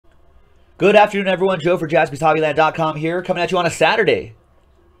Good afternoon, everyone. Joe for JaspysHobbyland.com here, coming at you on a Saturday,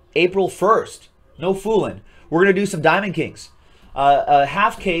 April 1st. No fooling. We're going to do some Diamond Kings. A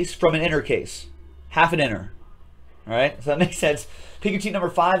half case from an inner case. Half an inner. All right? So that makes sense. Pick your team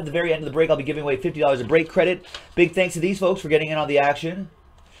number 5. At the very end of the break, I'll be giving away $50 of break credit. Big thanks to these folks for getting in on the action.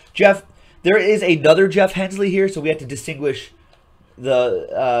 Jeff, there is another Jeff Hensley here, so we have to distinguish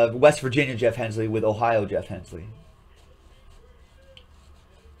the West Virginia Jeff Hensley with Ohio Jeff Hensley.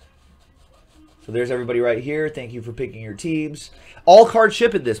 So there's everybody right here. Thank you for picking your teams. All card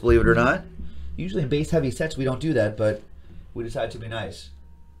shipping this, believe it or not. Usually in base heavy sets we don't do that, but we decided to be nice.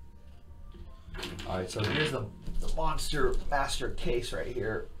 All right, so here's the Monster Master case right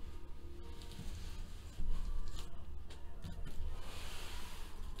here.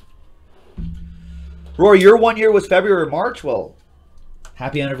 Rory, your 1 year was February or March? Well,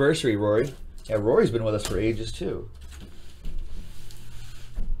 happy anniversary, Rory. Yeah, Rory's been with us for ages too.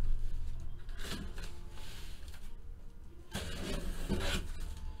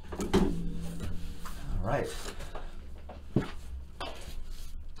 All right.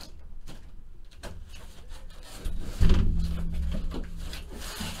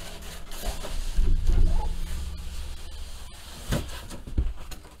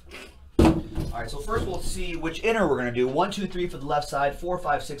 All right, so first we'll see which inner we're going to do. 1, 2, 3 for the left side, 4,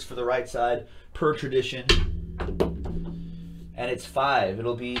 5, 6 for the right side, per tradition. And it's 5.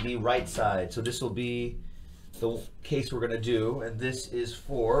 It'll be the right side. So this will be the case we're going to do. And this is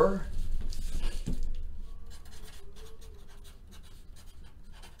for...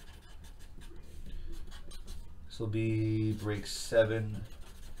 This will be break 7.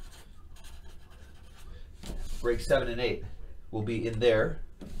 Break 7 and 8 will be in there.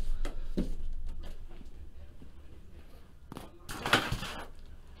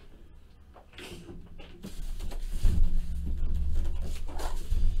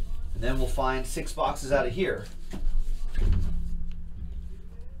 And then we'll find 6 boxes out of here.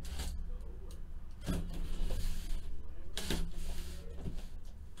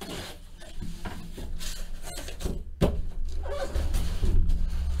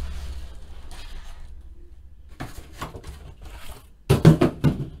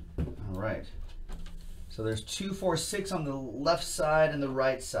 All right. So there's 2, 4, 6 on the left side and the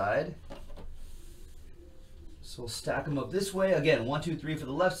right side. So we'll stack them up this way. Again, 1, 2, 3 for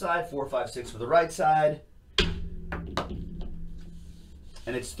the left side, 4, 5, 6 for the right side. And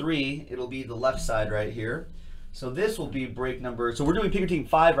it's 3. It'll be the left side right here. So this will be break number. So we're doing pick your team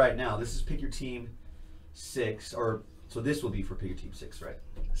 5 right now. This is pick your team 6. So this will be for pick your team 6, right?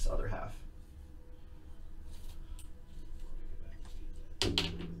 This other half.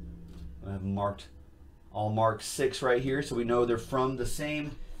 I have all marked 6 right here, so we know they're from the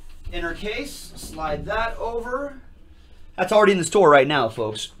same inner case. Slide that over. That's already in the store right now,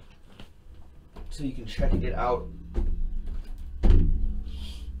 folks, so you can check it out.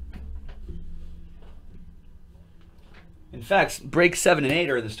 In fact, break 7 and 8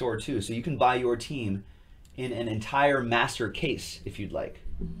 are in the store too, so you can buy your team in an entire master case if you'd like.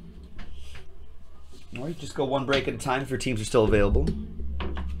 Or you just go one break at a time if your teams are still available.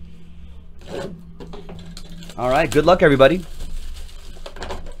 All right, good luck, everybody.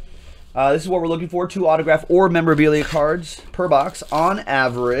 This is what we're looking for, 2 autograph or memorabilia cards per box on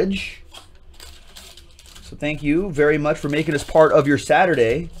average. So thank you very much for making us part of your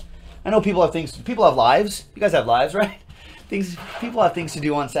Saturday. I know people have things, people have lives. You guys have lives, right? People have things to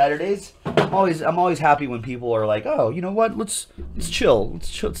do on Saturdays. I'm always happy when people are like, oh, you know what? Let's chill.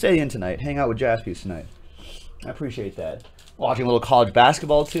 Let's stay in tonight. Hang out with Jaspys tonight. I appreciate that. Watching a little college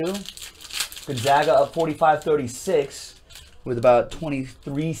basketball too. Gonzaga up 45-36. With about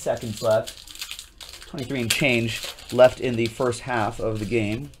 23 seconds left, 23 and change left in the first half of the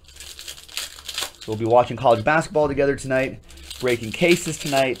game. So we'll be watching college basketball together tonight, breaking cases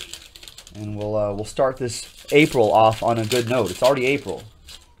tonight, and we'll start this April off on a good note. It's already April.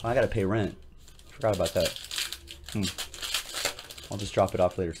 I gotta pay rent. Forgot about that. I'll just drop it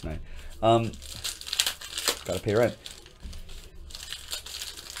off later tonight. Gotta pay rent.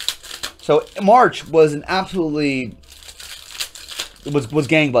 So March was an absolutely was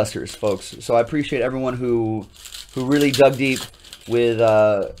gangbusters, folks. So I appreciate everyone who really dug deep with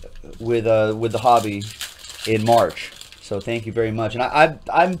the hobby in March. So thank you very much.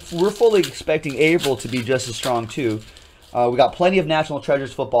 And we're fully expecting April to be just as strong too. We got plenty of National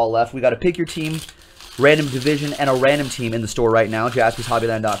Treasures football left. We got to pick your team, random division, and a random team in the store right now.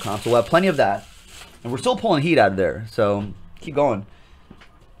 JaspysHobbyland.com. So we'll have plenty of that, and we're still pulling heat out of there. So keep going.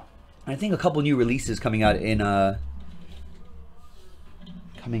 I think a couple new releases coming out in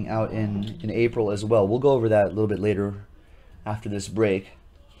April as well. We'll go over that a little bit later after this break.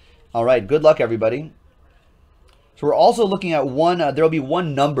 All right, good luck, everybody. So we're also looking at one, there'll be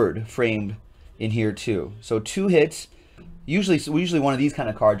one numbered framed in here too. So 2 hits. Usually one of these kind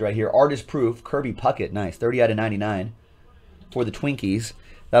of cards right here. Artist Proof, Kirby Puckett, nice. 30 out of 99 for the Twinkies.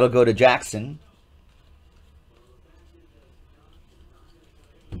 That'll go to Jackson.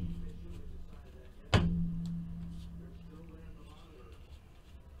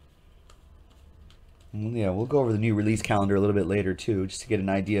 Yeah, we'll go over the new release calendar a little bit later too, just to get an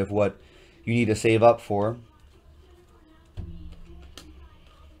idea of what you need to save up for.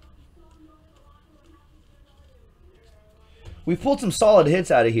 We've pulled some solid hits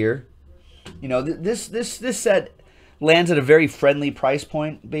out of here. You know, this set lands at a very friendly price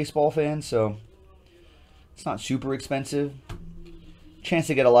point, baseball fans, so it's not super expensive. Chance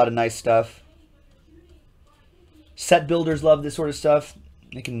to get a lot of nice stuff. Set builders love this sort of stuff.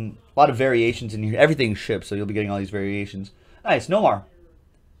 A lot of variations in here. Everything's shipped, so you'll be getting all these variations. Nice, Nomar.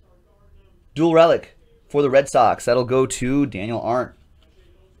 Dual relic for the Red Sox. That'll go to Daniel Arndt.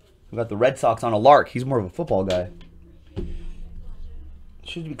 We got the Red Sox on a lark. He's more of a football guy.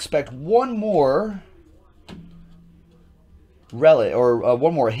 Should expect one more relic, or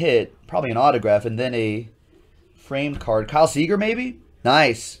one more hit, probably an autograph, and then a framed card. Kyle Seager, maybe?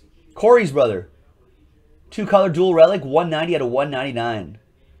 Nice. Corey's brother. 2-color dual relic, 190 out of 199.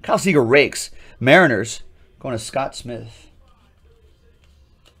 Kyle Seager rakes. Mariners, going to Scott Smith.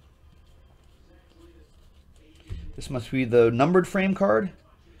 This must be the numbered frame card.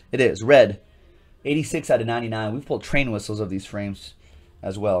 It is. Red. 86 out of 99. We've pulled train whistles of these frames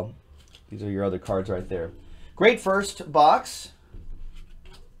as well. These are your other cards right there. Great first box.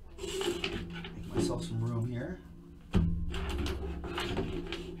 Make myself some room here.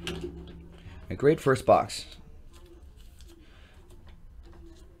 A great first box.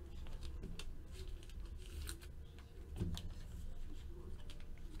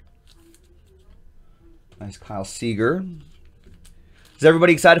 Nice Kyle Seager. Is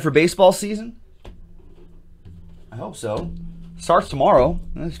everybody excited for baseball season? I hope so. Starts tomorrow.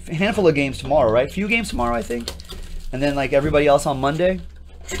 There's a handful of games tomorrow, right? Few games tomorrow, I think. And then like everybody else on Monday.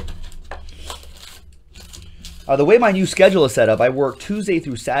 The way my new schedule is set up, I work Tuesday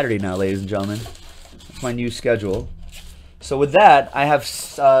through Saturday now, ladies and gentlemen. That's my new schedule. So with that, I have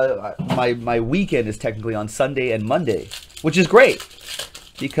my weekend is technically on Sunday and Monday, which is great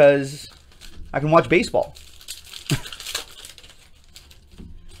because I can watch baseball.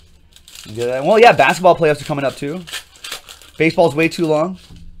 Well, yeah, basketball playoffs are coming up too. Baseball's way too long.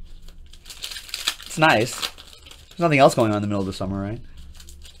 It's nice. There's nothing else going on in the middle of the summer, right?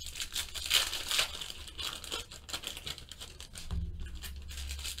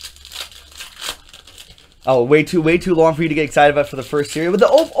 Oh, way too long for you to get excited about for the first series. But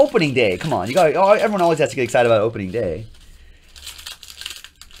the opening day, come on, everyone always has to get excited about opening day,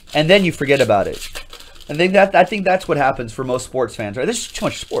 and then you forget about it. And I think that's what happens for most sports fans, right? This is too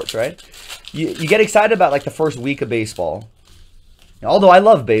much sports, right? You get excited about like the first week of baseball. Although I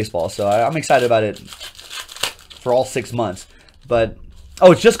love baseball, so I'm excited about it for all 6 months. But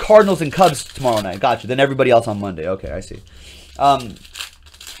oh, it's just Cardinals and Cubs tomorrow night. Gotcha. Then everybody else on Monday. Okay, I see.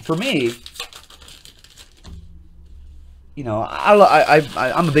 For me, you know,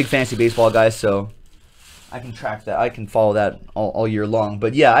 I'm a big fantasy baseball guy, so I can track that. I can follow that all year long.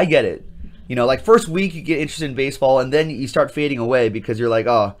 But yeah, I get it. You know, like first week you get interested in baseball, and then you start fading away because you're like,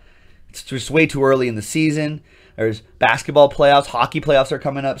 oh, it's just way too early in the season. There's basketball playoffs. Hockey playoffs are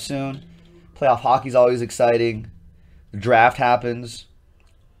coming up soon. Playoff hockey's always exciting. The draft happens.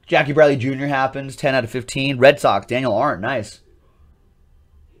 Jackie Bradley Jr. happens. 10 out of 15. Red Sox. Daniel Arndt. Nice.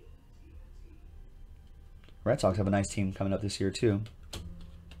 Red Sox have a nice team coming up this year, too.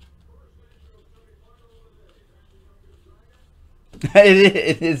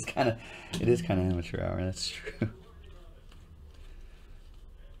 it is kind of amateur hour. That's true.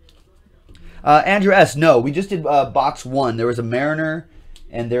 Andrew S. No, we just did box 1. There was a Mariner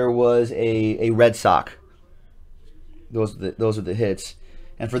and there was a Red Sox. Those are the hits.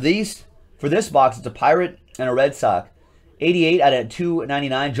 And for this box, it's a Pirate and a Red Sox. 88 out of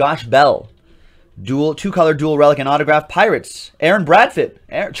 299. Josh Bell. 2-color dual relic and autograph. Pirates. Aaron Bradford.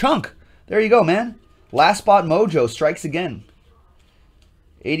 Chunk. There you go, man. Last spot mojo strikes again.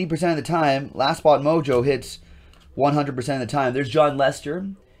 80% of the time, last spot mojo hits 100% of the time. There's John Lester.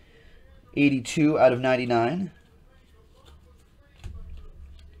 82 out of 99.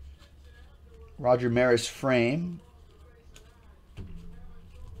 Roger Maris frame.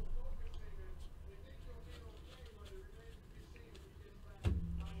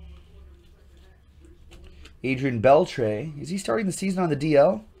 Adrian Beltre. Is he starting the season on the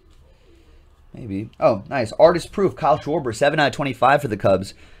DL? Maybe. Oh, nice. Artist proof. Kyle Schwarber. 7 out of 25 for the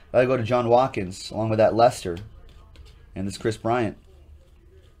Cubs. I go to John Watkins, along with that Lester. And this Chris Bryant.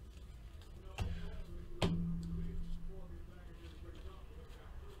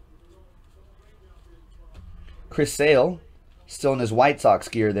 Chris Sale, still in his White Sox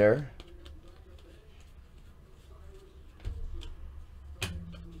gear there.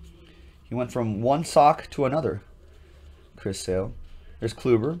 He went from one sock to another. Chris Sale. There's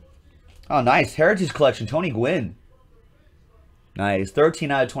Kluber. Oh, nice. Heritage Collection. Tony Gwynn. Nice. 13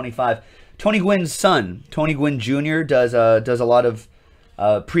 out of 25. Tony Gwynn's son, Tony Gwynn Jr., does a lot of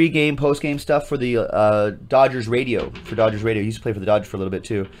pre-game, post-game stuff for the Dodgers radio. For Dodgers radio. He used to play for the Dodgers for a little bit,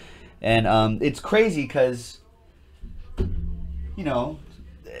 too. And it's crazy because, you know,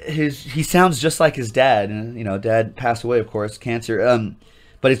 he sounds just like his dad. And, you know, dad passed away, of course, cancer.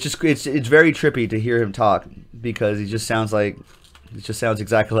 But it's very trippy to hear him talk because he just sounds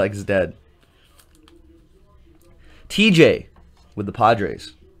exactly like his dad. TJ with the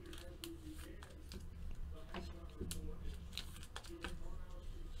Padres.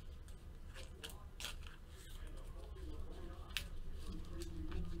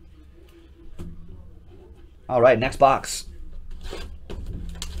 All right, next box.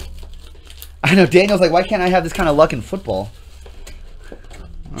 I know Daniel's like, why can't I have this kind of luck in football?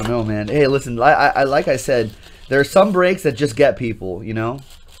 I don't know, man. Hey, listen, I like I said, there are some breaks that just get people, you know?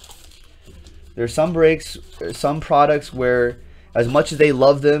 There's some breaks, some products where as much as they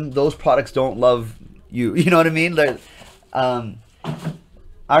love them, those products don't love you. You know what I mean? Like,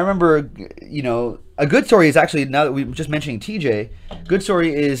 I remember, you know, a good story is actually, now that we're just mentioning TJ, good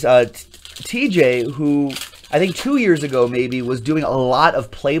story is TJ, who I think 2 years ago maybe was doing a lot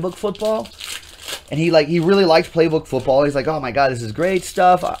of playbook football. And he really liked playbook football. He's like, oh my God, this is great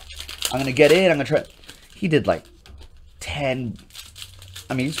stuff. I'm going to get in. I'm going to try. He did like 10.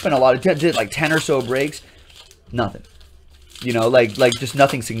 I mean, he spent a lot of, did like 10 or so breaks. Nothing. You know, like just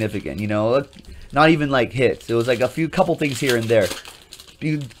nothing significant, you know. Not even like hits. It was like a couple things here and there.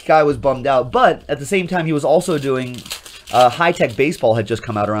 The guy was bummed out. But at the same time, he was also doing, high-tech baseball had just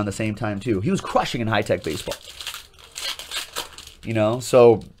come out around the same time too. He was crushing in high-tech baseball. You know,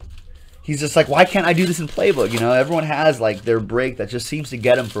 so he's just like, why can't I do this in playbook? You know, everyone has like their break that just seems to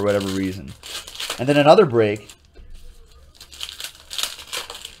get them for whatever reason. And then another break.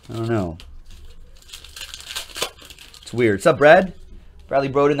 I don't know. It's weird. What's up, Brad? Bradley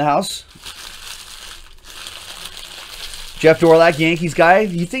Brode in the house. Jeff Dorlack, Yankees guy.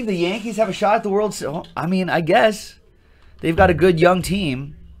 You think the Yankees have a shot at the World Series? I mean, I guess. They've got a good young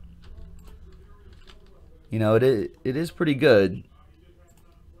team. You know, it is pretty good.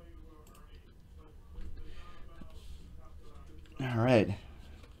 All right.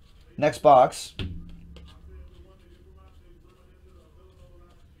 Next box.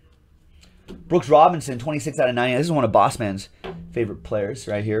 Brooks Robinson, 26 out of 90. This is one of Bossman's favorite players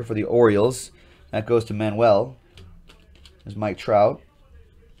right here for the Orioles. That goes to Manuel. There's Mike Trout.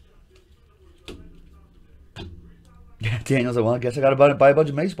 Daniel's like, well, I guess I got to buy a bunch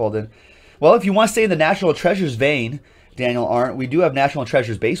of baseball then. Well, if you want to stay in the National Treasures vein, Daniel Arndt, we do have National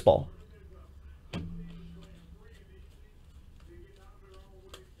Treasures baseball.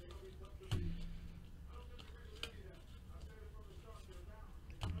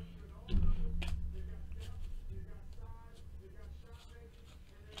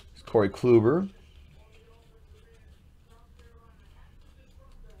 Corey Kluber.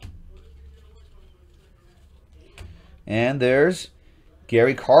 And there's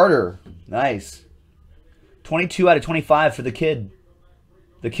Gary Carter. Nice. 22 out of 25 for the kid.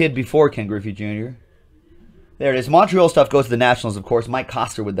 The kid before Ken Griffey Jr. There it is. Montreal stuff goes to the Nationals, of course. Mike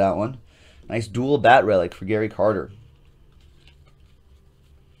Coster with that one. Nice dual bat relic for Gary Carter.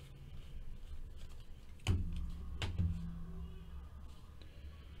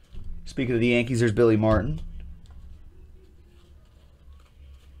 Speaking of the Yankees, there's Billy Martin.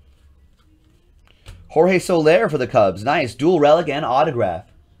 Jorge Soler for the Cubs. Nice. Dual relic and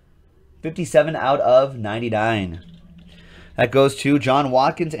autograph. 57 out of 99. That goes to John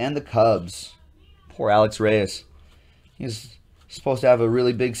Watkins and the Cubs. Poor Alex Reyes. He's supposed to have a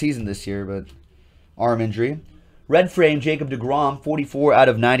really big season this year, but arm injury. Red frame, Jacob deGrom. 44 out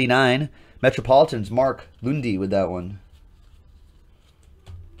of 99. Metropolitans, Mark Lundy with that one.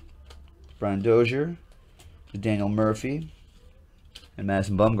 Brian Dozier, Daniel Murphy, and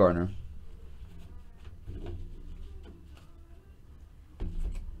Madison Bumgarner.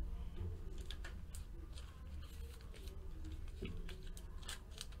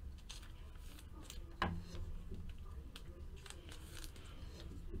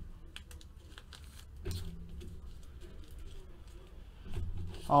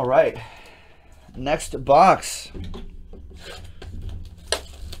 All right, next box.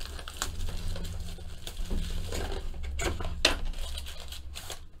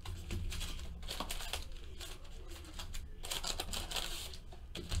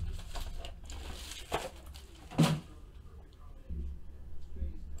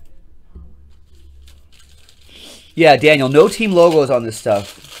 Yeah, Daniel, no team logos on this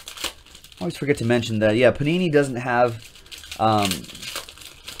stuff. I always forget to mention that. Yeah, Panini doesn't have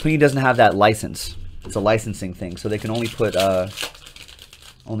that license. It's a licensing thing, so they can only put the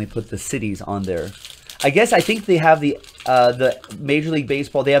cities on there. I think they have the Major League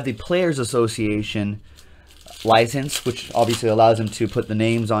Baseball. They have the Players Association license, which obviously allows them to put the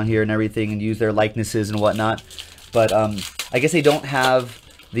names on here and everything and use their likenesses and whatnot. But I guess they don't have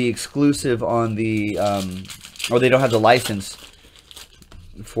the exclusive on the or they don't have the license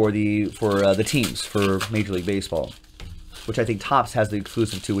for the teams for Major League Baseball, which I think Topps has the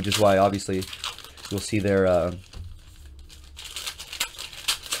exclusive to, which is why obviously you'll see their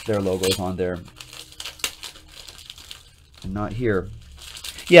logos on there and not here.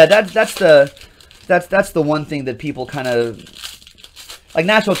 Yeah, that's the one thing that people kind of like.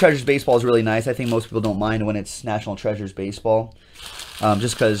 National Treasures Baseball is really nice. I think most people don't mind when it's National Treasures Baseball,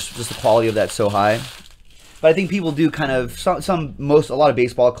 just because the quality of that's so high. But I think people do kind of a lot of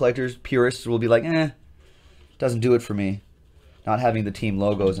baseball collectors, purists will be like, doesn't do it for me, not having the team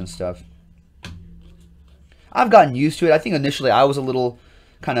logos and stuff. I've gotten used to it. I think initially I was a little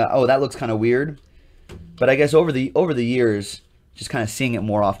kind of, oh, that looks kind of weird. But I guess over the years, just kind of seeing it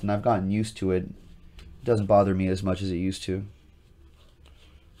more often, I've gotten used to it. It doesn't bother me as much as it used to.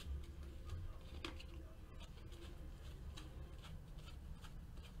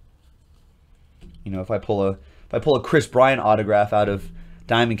 You know, if I pull a Chris Bryant autograph out of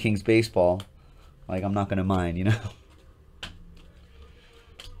Diamond Kings baseball, like, I'm not gonna mind, you know.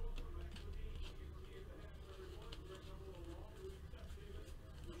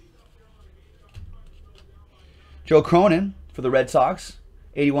 Joe Cronin for the Red Sox.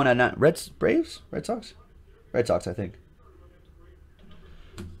 81 out of 9. Braves? Red Sox? Red Sox, I think.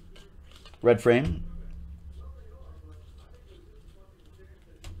 Red frame.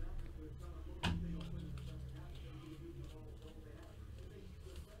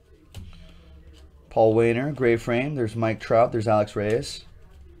 Paul Wainer, gray frame. There's Mike Trout. There's Alex Reyes.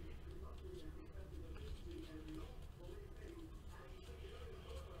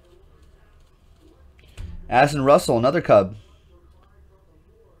 Addison Russell, another Cub.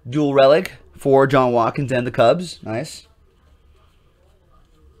 Dual relic for John Watkins and the Cubs. Nice.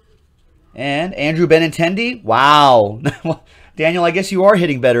 And Andrew Benintendi. Wow. Daniel, I guess you are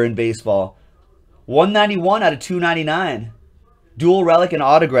hitting better in baseball. 191 out of 299. Dual relic and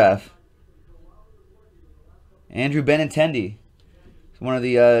autograph. Andrew Benintendi. One of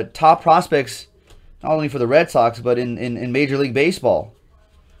the top prospects, not only for the Red Sox, but in Major League Baseball.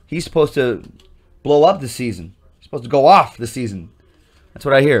 He's supposed to blow up this season. He's supposed to go off this season. That's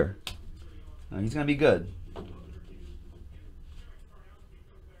what I hear. He's going to be good.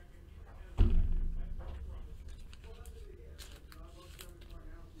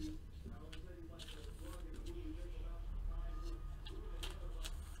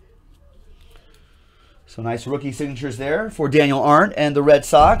 So nice rookie signatures there for Daniel Arndt and the Red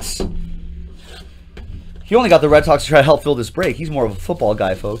Sox. He only got the Red Sox to try to help fill this break. He's more of a football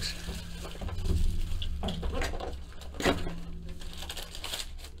guy, folks.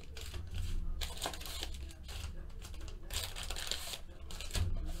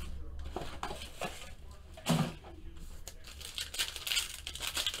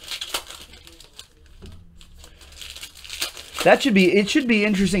 It should be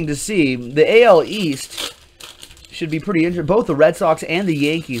interesting to see. The AL East should be pretty interesting. Both the Red Sox and the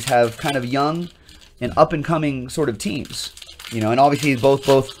Yankees have kind of young and up-and-coming sort of teams. You know, and obviously both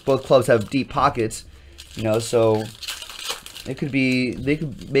clubs have deep pockets, you know, so they could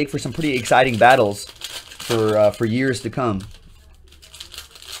make for some pretty exciting battles for years to come.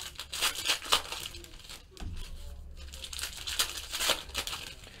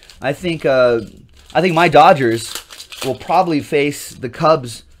 I think my Dodgers will probably face the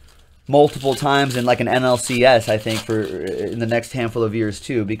Cubs multiple times in like an NLCS, I think, in the next handful of years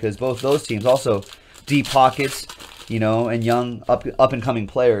too, because both those teams also deep pockets, you know, and young up and coming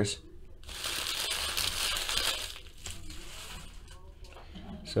players.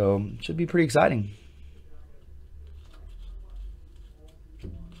 So it should be pretty exciting.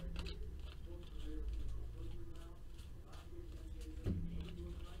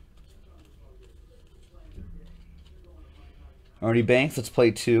 Ernie Banks, let's play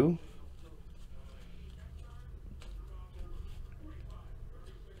 2.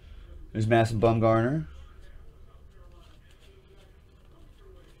 There's Madison Bumgarner.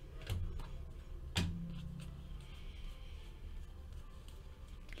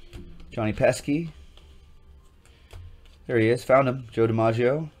 Johnny Pesky. There he is. Found him. Joe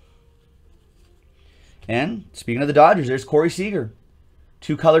DiMaggio. And speaking of the Dodgers, there's Corey Seager.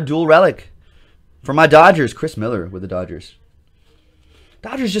 2-color dual relic. For my Dodgers, Chris Miller with the Dodgers.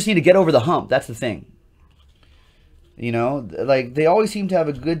 Dodgers just need to get over the hump. That's the thing. You know, like, they always seem to have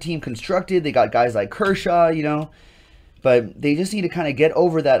a good team constructed. They got guys like Kershaw, you know. But they just need to kind of get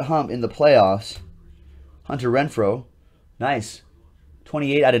over that hump in the playoffs. Hunter Renfroe. Nice.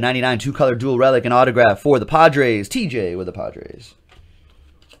 28 out of 99. Two-color dual relic and autograph for the Padres. TJ with the Padres.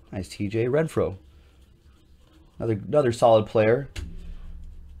 Nice TJ Renfroe. Another solid player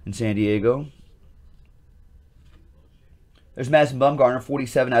in San Diego. There's Madison Bumgarner,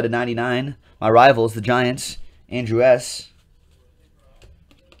 47 out of 99. My rivals, the Giants, Andrew S.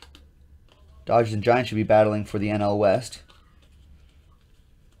 Dodgers and Giants should be battling for the NL West.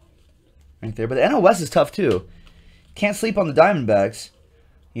 Right there. But the NL West is tough too. Can't sleep on the Diamondbacks.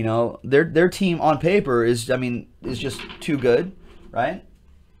 You know, their team on paper is just too good, right?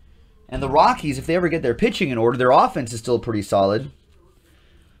 And the Rockies, if they ever get their pitching in order, their offense is still pretty solid.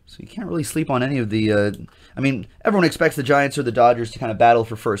 So you can't really sleep on any of the... everyone expects the Giants or the Dodgers to kind of battle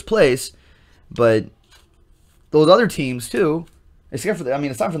for first place. But those other teams, too, except for...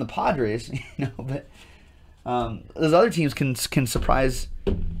 aside from the Padres, you know, but those other teams can surprise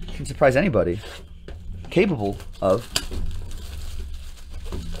anybody. Capable of.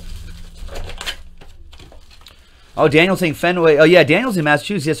 Oh, Daniel's saying Fenway. Oh, yeah, Daniel's in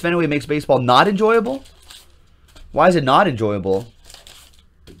Massachusetts. Yes, Fenway makes baseball not enjoyable? Why is it not enjoyable?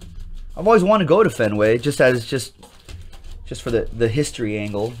 I've always wanted to go to Fenway, just for the history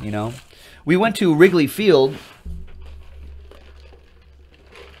angle, you know. We went to Wrigley Field.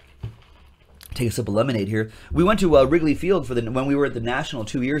 Take a sip of lemonade here. We went to Wrigley Field when we were at the National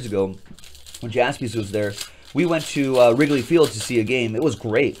 2 years ago, when Jaspys was there. We went to Wrigley Field to see a game. It was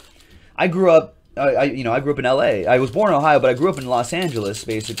great. I grew up. I grew up in L.A. I was born in Ohio, but I grew up in Los Angeles,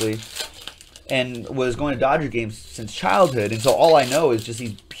 basically, and was going to Dodger games since childhood. And so all I know is just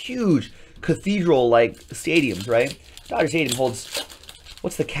these huge cathedral-like stadiums, right? Dodger Stadium holds,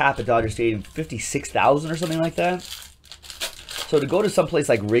 what's the cap at Dodger Stadium? 56,000 or something like that? So to go to someplace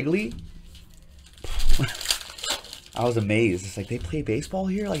like Wrigley, I was amazed. It's like, they play baseball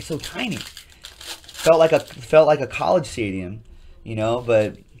here? Like, so tiny. Felt like a college stadium, you know,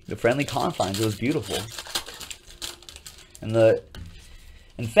 but... the friendly confines, it was beautiful. And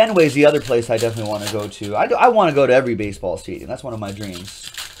Fenway is the other place I definitely want to go to. I want to go to every baseball stadium. That's one of my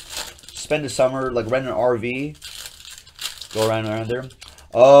dreams. Spend a summer, like rent an RV, go around there.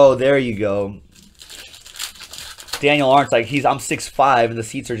 Oh, there you go. Daniel Arndt's like, I'm 6'5", and the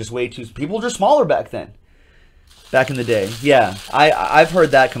seats are just way too... People were just smaller back then. Back in the day. Yeah, I've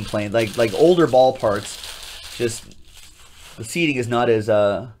heard that complaint. Like older ballparks, just... the seating is not as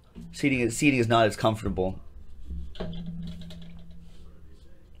seating is not as comfortable.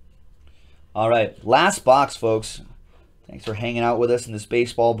 All right, last box, folks. Thanks for hanging out with us in this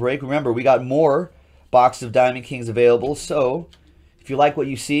baseball break. Remember, we got more boxes of Diamond Kings available, so if you like what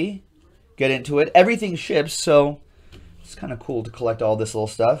you see, get into it. Everything ships, so it's kind of cool to collect all this little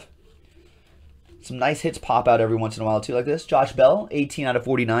stuff. Some nice hits pop out every once in a while too, like this. Josh Bell, 18 out of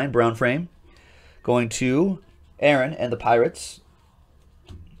 49, brown frame, going to Aaron and the Pirates.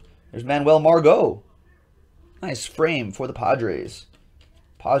 There's Manuel Margot. Nice frame for the Padres.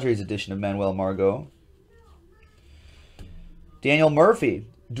 Padres edition of Manuel Margot. Daniel Murphy,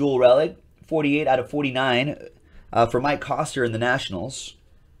 dual relic, 48 out of 49 for Mike Coster in the Nationals.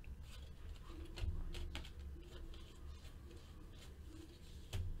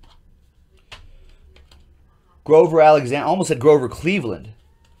 Grover Alexander. Almost said Grover Cleveland.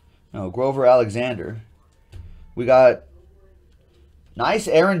 No, Grover Alexander. We got nice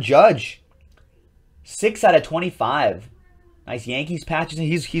Aaron Judge, 6 out of 25. Nice Yankees patches.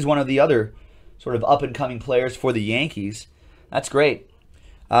 He's one of the other sort of up-and-coming players for the Yankees. That's great.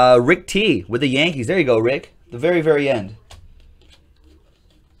 Rick T with the Yankees. There you go, Rick. The very, very end.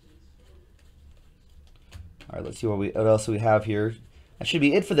 All right, let's see what else we have here. That should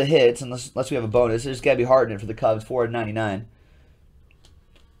be it for the hits, unless we have a bonus. There's Gabby Hart in it for the Cubs, 4 out of 99.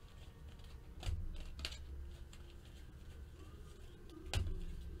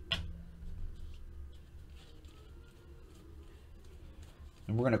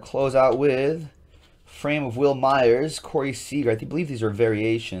 And we're going to close out with frame of Will Myers, Corey Seager. I believe these are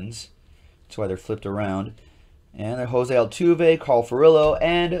variations. That's why they're flipped around. And they're Jose Altuve, Carl Furillo,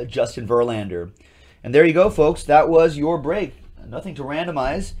 and Justin Verlander. And there you go, folks. That was your break. Nothing to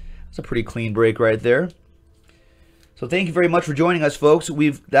randomize. That's a pretty clean break right there. So thank you very much for joining us, folks.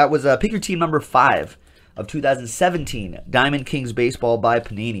 That was pick your team number 5 of 2017 Diamond Kings Baseball by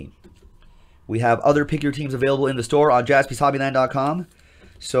Panini. We have other pick your teams available in the store on JaspysHobbyland.com.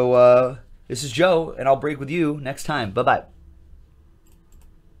 So this is Joe, and I'll break with you next time. Bye-bye.